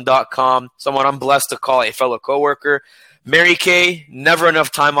Cleveland.com, someone I'm blessed to call a fellow coworker. Mary Kay, never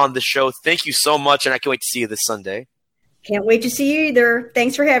enough time on the show. Thank you so much, and I can't wait to see you this Sunday. Can't wait to see you either.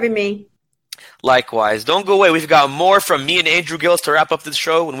 Thanks for having me. Likewise. Don't go away. We've got more from me and Andrew Gillis to wrap up the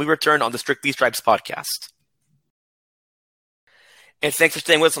show when we return on the Strictly Stripes podcast. And thanks for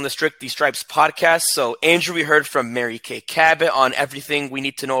staying with us on the Strictly Stripes podcast. So, Andrew, we heard from Mary Kay Cabot on everything we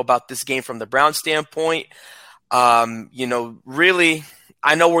need to know about this game from the Browns standpoint. Really,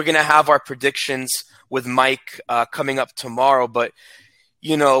 I know we're going to have our predictions with Mike coming up tomorrow, but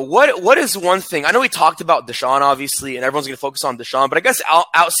what is one thing? I know we talked about Deshaun, obviously, and everyone's going to focus on Deshaun, but I guess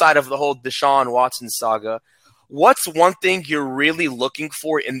outside of the whole Deshaun Watson saga, what's one thing you're really looking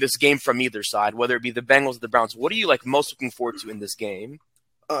for in this game from either side, whether it be the Bengals or the Browns? What are you most looking forward to in this game?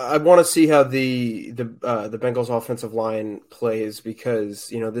 I want to see how the Bengals offensive line plays, because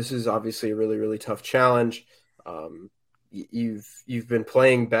this is obviously a really, really tough challenge. You've been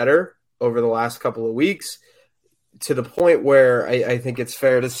playing better over the last couple of weeks, to the point where I think it's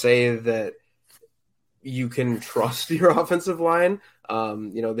fair to say that you can trust your offensive line.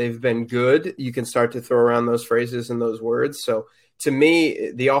 They've been good. You can start to throw around those phrases and those words. So to me,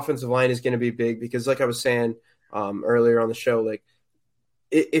 the offensive line is going to be big, because like I was saying earlier on the show,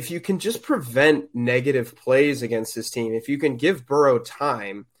 if you can just prevent negative plays against this team, if you can give Burrow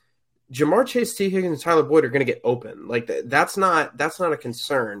time, Jamar Chase, T. Higgins, and Tyler Boyd are going to get open. That's not a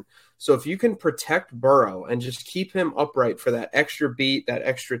concern. So if you can protect Burrow and just keep him upright for that extra beat, that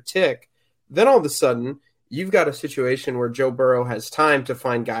extra tick, then all of a sudden you've got a situation where Joe Burrow has time to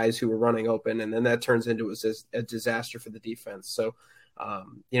find guys who are running open, and then that turns into a disaster for the defense. So,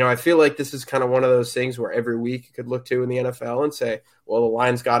 I feel like this is kind of one of those things where every week you could look to in the NFL and say, well, the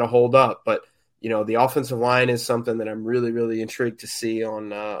line's got to hold up. But, the offensive line is something that I'm really, really intrigued to see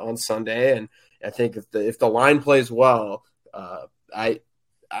on Sunday. And I think if the line plays well,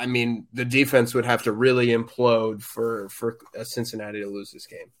 the defense would have to really implode for Cincinnati to lose this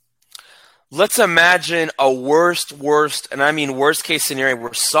game. Let's imagine a worst case scenario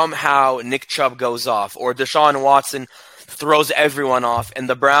where somehow Nick Chubb goes off or Deshaun Watson throws everyone off, and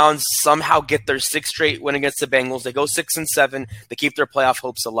the Browns somehow get their 6th straight win against the Bengals. They go 6-7. They keep their playoff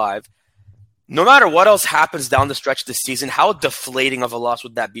hopes alive. No matter what else happens down the stretch this season, how deflating of a loss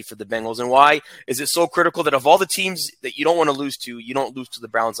would that be for the Bengals? And why is it so critical that of all the teams that you don't want to lose to, you don't lose to the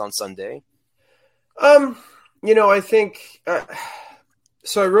Browns on Sunday? I think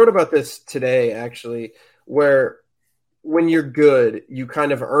so I wrote about this today, actually, where when you're good, you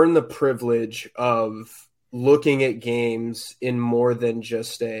kind of earn the privilege of looking at games in more than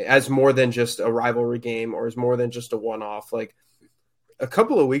just a rivalry game, or as more than just a one-off. Like a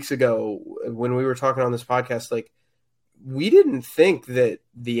couple of weeks ago when we were talking on this podcast, like we didn't think that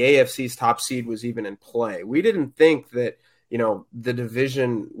the AFC's top seed was even in play. We didn't think that, the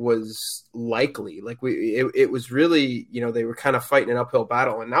division was likely. Like it was really, they were kind of fighting an uphill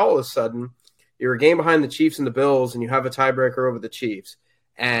battle. And now all of a sudden you're a game behind the Chiefs and the Bills, and you have a tiebreaker over the Chiefs.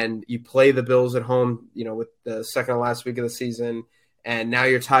 And you play the Bills at home, with the second to last week of the season, and now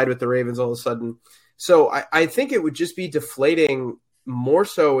you're tied with the Ravens all of a sudden. So I think it would just be deflating, more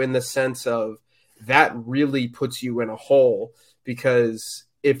so in the sense of that really puts you in a hole, because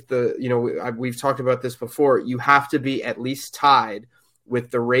if we've talked about this before, you have to be at least tied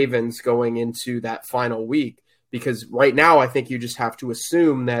with the Ravens going into that final week, because right now I think you just have to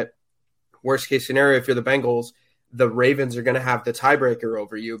assume that worst case scenario, if you're the Bengals, the Ravens are going to have the tiebreaker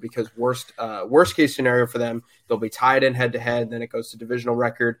over you, because worst case scenario for them, they'll be tied in head to head. Then it goes to divisional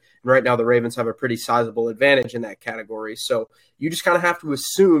record. And right now the Ravens have a pretty sizable advantage in that category. So you just kind of have to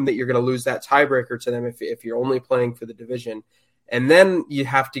assume that you're going to lose that tiebreaker to them if you're only playing for the division. And then you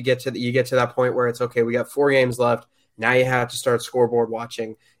have to get to that point where it's okay, we got 4 games left. Now you have to start scoreboard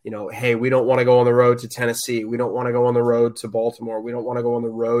watching. Hey, we don't want to go on the road to Tennessee. We don't want to go on the road to Baltimore. We don't want to go on the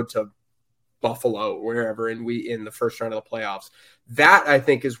road to Buffalo, wherever, and in the first round of the playoffs. That, I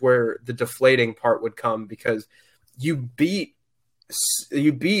think, is where the deflating part would come, because you beat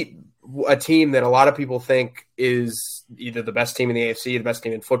a team that a lot of people think is either the best team in the AFC, the best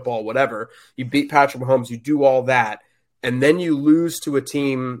team in football, whatever. You beat Patrick Mahomes, you do all that, and then you lose to a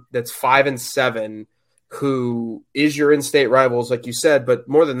team that's 5-7, who is your in-state rivals, like you said. But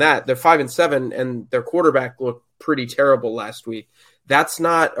more than that, they're 5-7, and their quarterback looked pretty terrible last week. That's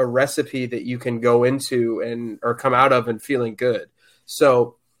not a recipe that you can go into or come out of and feeling good.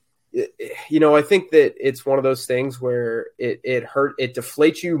 So, I think that it's one of those things where it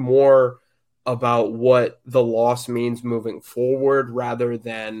deflates you more about what the loss means moving forward rather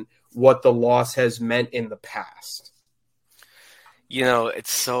than what the loss has meant in the past.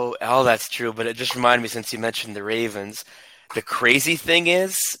 It's that's true, but it just reminded me, since you mentioned the Ravens, the crazy thing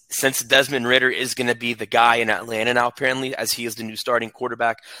is, since Desmond Ridder is going to be the guy in Atlanta now, apparently, as he is the new starting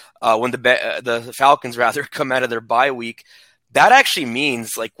quarterback, when the Falcons come out of their bye week, that actually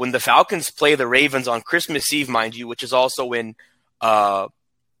means, like, when the Falcons play the Ravens on Christmas Eve, mind you, which is also when the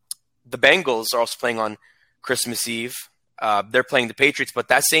Bengals are also playing on Christmas Eve. They're playing the Patriots, but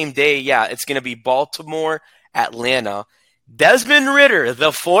that same day, it's going to be Baltimore, Atlanta. Desmond Ridder,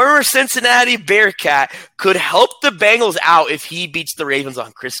 the former Cincinnati Bearcat, could help the Bengals out if he beats the Ravens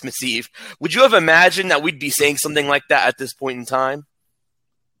on Christmas Eve. Would you have imagined that we'd be saying something like that at this point in time?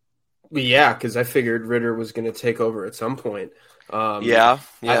 Yeah, because I figured Ridder was going to take over at some point. Same here.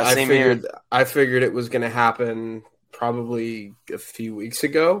 I figured it was going to happen probably a few weeks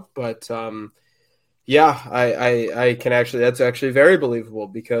ago, but I can actually, that's actually very believable,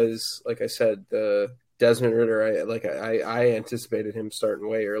 because, like I said, the Desmond Ridder, I anticipated him starting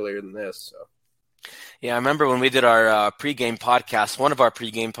way earlier than this. So. Yeah, I remember when we did our pregame podcast, one of our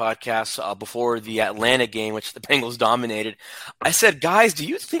pregame podcasts before the Atlanta game, which the Bengals dominated. I said, guys, do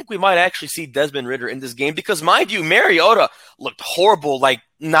you think we might actually see Desmond Ridder in this game? Because, mind you, Mariota looked horrible, like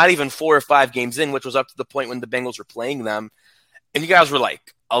not even 4 or 5 games in, which was up to the point when the Bengals were playing them. And you guys were like,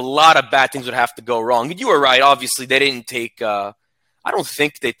 a lot of bad things would have to go wrong. And you were right. Obviously, they didn't take I don't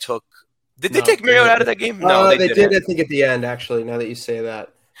think they took – Did they take Mariota out of that game? No, they did. I think at the end, actually. Now that you say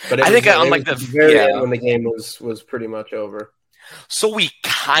that, but I think end when the game was pretty much over. So we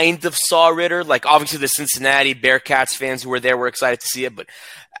kind of saw Ridder. Like, obviously, the Cincinnati Bearcats fans who were there were excited to see it. But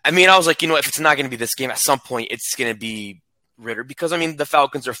I mean, I was like, if it's not going to be this game, at some point it's going to be Ridder, because the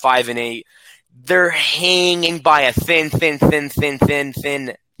Falcons are 5-8. They're hanging by a thin. Did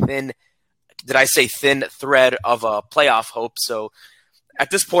I say thin thread of a playoff hope? So. At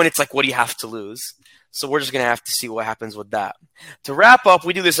this point, it's like, what do you have to lose? So we're just going to have to see what happens with that. To wrap up,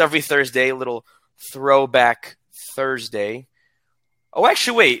 we do this every Thursday, a little throwback Thursday. Oh,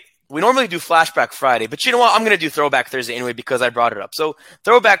 actually, wait. We normally do Flashback Friday, but you know what? I'm going to do Throwback Thursday anyway because I brought it up. So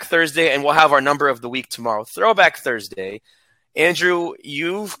Throwback Thursday, and we'll have our number of the week tomorrow. Throwback Thursday. Andrew,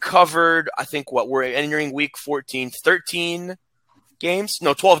 you've covered, I think, we're entering week 14, 13 games?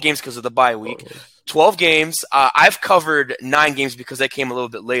 No, 12 games because of the bye week. 12 games. I've covered 9 games because they came a little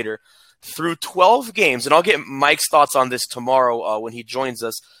bit later. Through 12 games, and I'll get Mike's thoughts on this tomorrow when he joins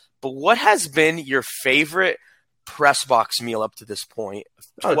us, but what has been your favorite press box meal up to this point?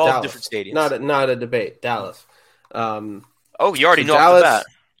 12 different stadiums. Not a debate. Dallas. You already know off the bat.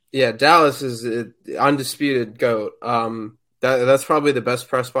 Yeah, Dallas is undisputed GOAT. That's probably the best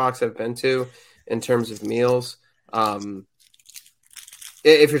press box I've been to in terms of meals.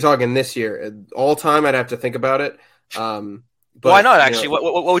 If you're talking this year, all time, I'd have to think about it. But, why not, actually?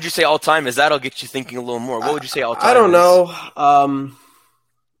 What would you say all time is? That'll get you thinking a little more. What would you say all time I don't is? know.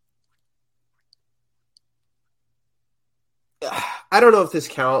 I don't know if this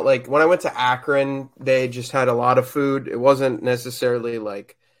count. Like, when I went to Akron, they just had a lot of food. It wasn't necessarily,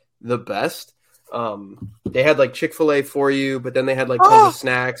 like, the best. They had, like, Chick-fil-A for you, but then they had, like, tons of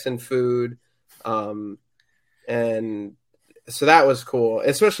snacks and food. And so that was cool,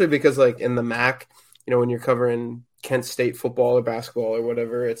 especially because, like, in the MAC, when you're covering Kent State football or basketball or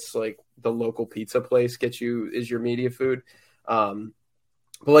whatever, it's like the local pizza place is your media food. But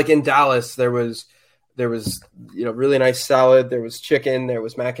like in Dallas, there was really nice salad. There was chicken. There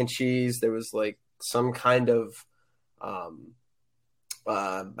was mac and cheese. There was like some kind of, I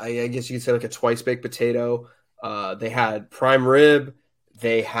guess you could say like a twice baked potato. They had prime rib.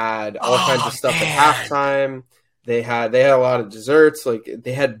 They had all kinds of stuff at halftime. They had a lot of desserts. Like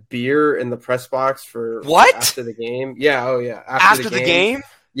they had beer in the press box for after the game. Yeah, oh yeah, after the game.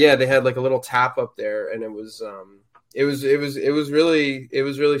 Yeah, they had like a little tap up there, and it was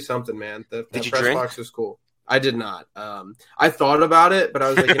really something, man. The press box was cool. I did not. I thought about it, but I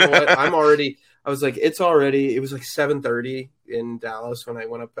was like, you know what? It was like 7:30 in Dallas when I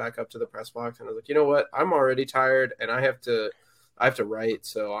went back up to the press box, and I was like, you know what? I'm already tired, and I have to write,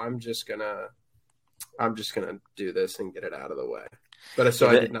 so I'm just gonna do this and get it out of the way. But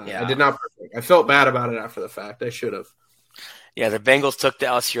I did not. Yeah. I did not. I felt bad about it after the fact. I should have. Yeah, the Bengals took the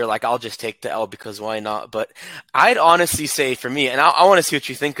L, so you're like, I'll just take the L because why not? But I'd honestly say for me, and I want to see what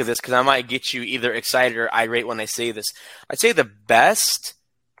you think of this because I might get you either excited or irate when I say this. I'd say the best.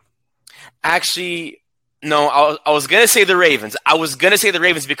 Actually, no, I was going to say the Ravens. I was going to say the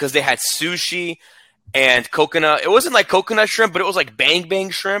Ravens because they had sushi and coconut. It wasn't like coconut shrimp, but it was like bang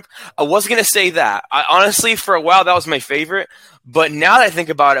bang shrimp. I was going to say that. Honestly, for a while, that was my favorite. But now that I think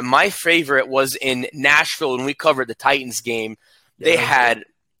about it, my favorite was in Nashville when we covered the Titans game. They had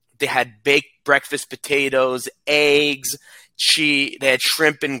baked breakfast potatoes, eggs, cheese. They had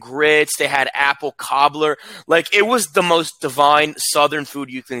shrimp and grits. They had apple cobbler. Like it was the most divine Southern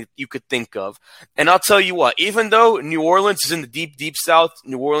food you could think of. And I'll tell you what, even though New Orleans is in the deep, deep South,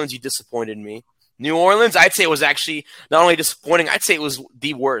 New Orleans, you disappointed me. New Orleans, I'd say it was actually not only disappointing, I'd say it was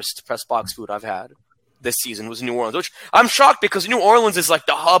the worst press box food I've had this season was New Orleans, which I'm shocked because New Orleans is like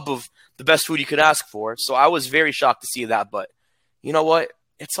the hub of the best food you could ask for. So I was very shocked to see that. But you know what?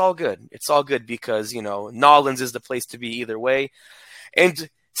 It's all good. It's all good because, Nolans is the place to be either way. And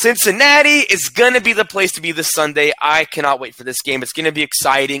Cincinnati is going to be the place to be this Sunday. I cannot wait for this game. It's going to be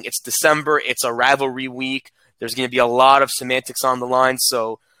exciting. It's December. It's a rivalry week. There's going to be a lot of semantics on the line.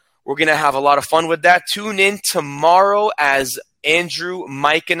 So we're going to have a lot of fun with that. Tune in tomorrow as Andrew,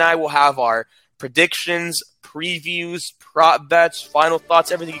 Mike, and I will have our predictions, previews, prop bets, final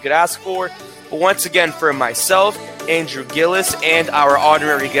thoughts, everything you could ask for. But once again, for myself, Andrew Gillis, and our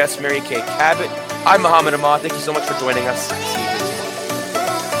honorary guest, Mary Kay Cabot, I'm Muhammad Ahmad. Thank you so much for joining us.